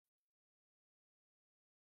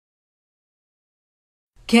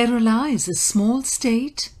Kerala is a small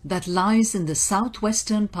state that lies in the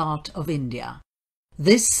southwestern part of India.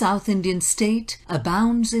 This South Indian state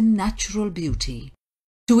abounds in natural beauty.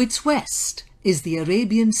 To its west is the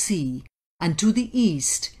Arabian Sea, and to the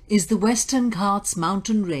east is the Western Ghats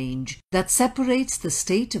mountain range that separates the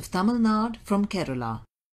state of Tamil Nadu from Kerala.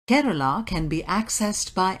 Kerala can be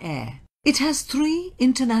accessed by air. It has 3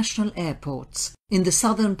 international airports. In the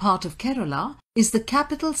southern part of Kerala is the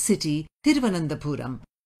capital city Thiruvananthapuram,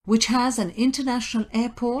 which has an international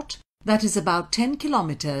airport that is about 10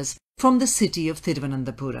 kilometers from the city of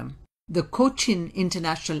Thiruvananthapuram. The Cochin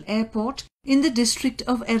International Airport in the district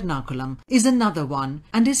of Ernakulam is another one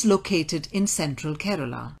and is located in central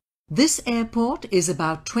Kerala. This airport is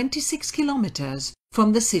about 26 kilometers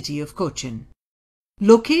from the city of Cochin.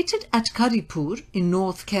 Located at Karipur in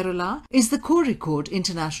North Kerala is the Kozhikode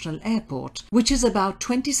International Airport, which is about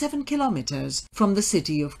 27 kilometers from the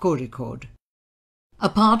city of Kozhikode.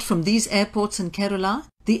 Apart from these airports in Kerala,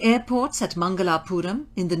 the airports at Mangalapuram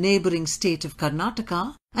in the neighbouring state of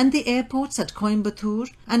Karnataka and the airports at Coimbatore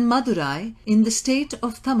and Madurai in the state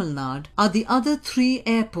of Tamil Nadu are the other 3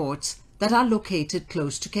 airports that are located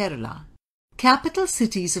close to Kerala. Capital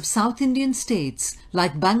cities of South Indian states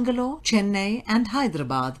like Bangalore, Chennai and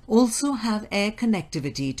Hyderabad also have air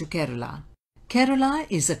connectivity to Kerala. Kerala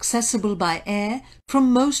is accessible by air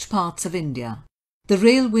from most parts of India. The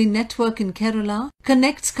railway network in Kerala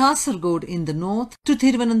connects Kasaragod in the north to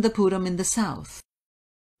Thiruvananthapuram in the south.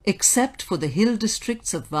 Except for the hill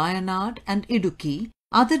districts of Wayanad and Idukki,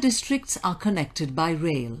 other districts are connected by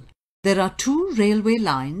rail. There are 2 railway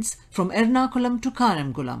lines from Ernakulam to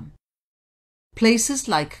Karamkulam. Places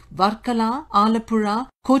like Varkala, Alappuzha,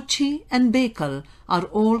 Kochi and Bekal are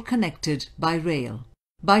all connected by rail.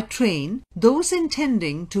 By train, those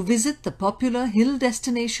intending to visit the popular hill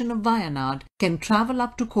destination of Wayanad can travel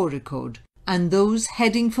up to Kozhikode, and those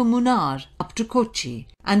heading for Munnar up to Kochi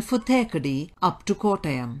and for Thekadi up to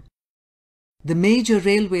Kottayam. The major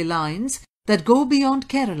railway lines that go beyond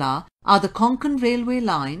Kerala are the Konkan railway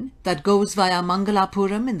line that goes via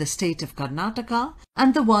Mangalapuram in the state of Karnataka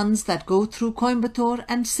and the ones that go through Coimbatore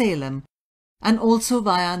and Salem and also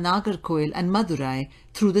via Nagarkoil and Madurai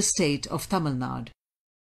through the state of Tamil Nadu.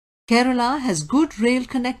 Kerala has good rail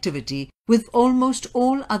connectivity with almost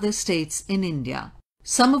all other states in India.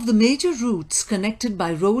 Some of the major routes connected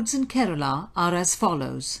by roads in Kerala are as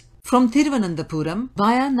follows. From Thiruvananthapuram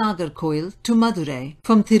via Nagarkoil to Madurai.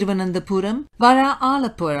 From Thiruvananthapuram via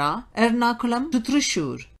Alappuzha, Ernakulam to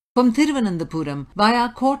Thrissur. From Thiruvananthapuram via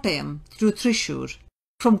Kottayam to Thrissur.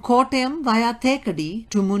 From Kottayam via Thekadi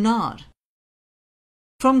to Munnar.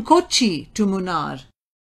 From Kochi to Munnar.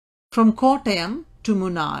 From Kottayam to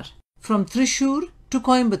Munnar. From Thrissur to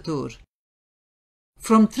Coimbatore.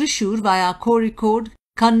 From Thrissur via Kozhikode,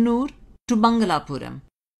 Kannur to Mangalapuram.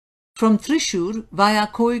 From Thrissur via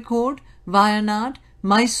Kozhikode, Wayanad,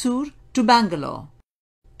 Mysore to Bangalore.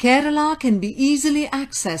 Kerala can be easily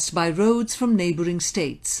accessed by roads from neighbouring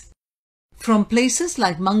states. From places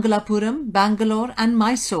like Mangalapuram, Bangalore and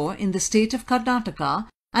Mysore in the state of Karnataka,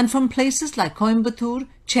 and from places like Coimbatore,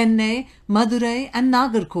 Chennai, Madurai and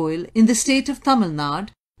Nagarkoil in the state of Tamil Nadu,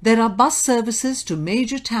 there are bus services to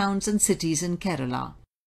major towns and cities in Kerala.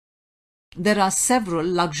 There are several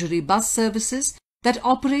luxury bus services that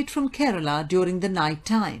operate from Kerala during the night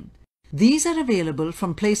time. These are available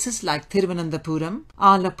from places like Thiruvananthapuram,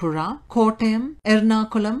 Alappuzha, Kottayam,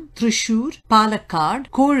 Ernakulam, Thrissur, Palakkad,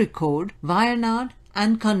 Kozhikode, Wayanad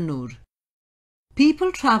and Kannur.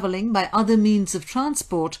 People travelling by other means of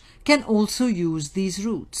transport can also use these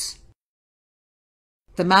routes.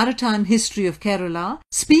 The maritime history of Kerala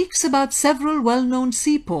speaks about several well-known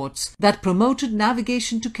seaports that promoted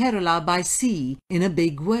navigation to Kerala by sea in a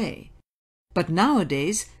big way. But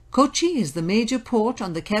nowadays, Kochi is the major port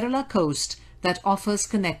on the Kerala coast that offers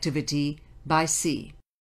connectivity by sea.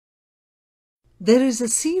 There is a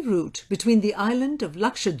sea route between the island of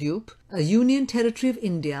Lakshadweep, a union territory of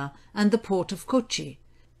India, and the port of Kochi.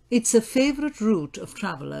 It's a favourite route of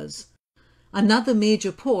travellers. Another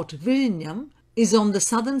major port, Vizhinjam, is on the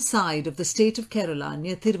southern side of the state of Kerala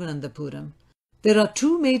near Thiruvananthapuram. There are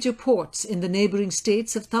 2 major ports in the neighbouring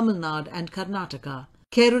states of Tamil Nadu and Karnataka.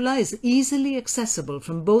 Kerala is easily accessible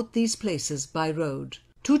from both these places by road.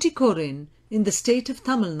 Tuticorin in the state of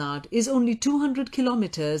Tamil Nadu is only 200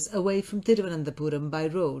 kilometers away from Thiruvananthapuram by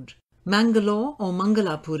road. Mangalore or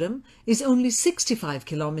Mangalapuram is only 65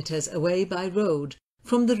 kilometers away by road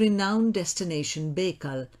from the renowned destination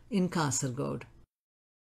Bekal in Kasaragod.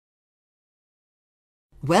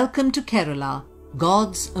 Welcome to Kerala,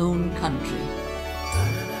 God's own country.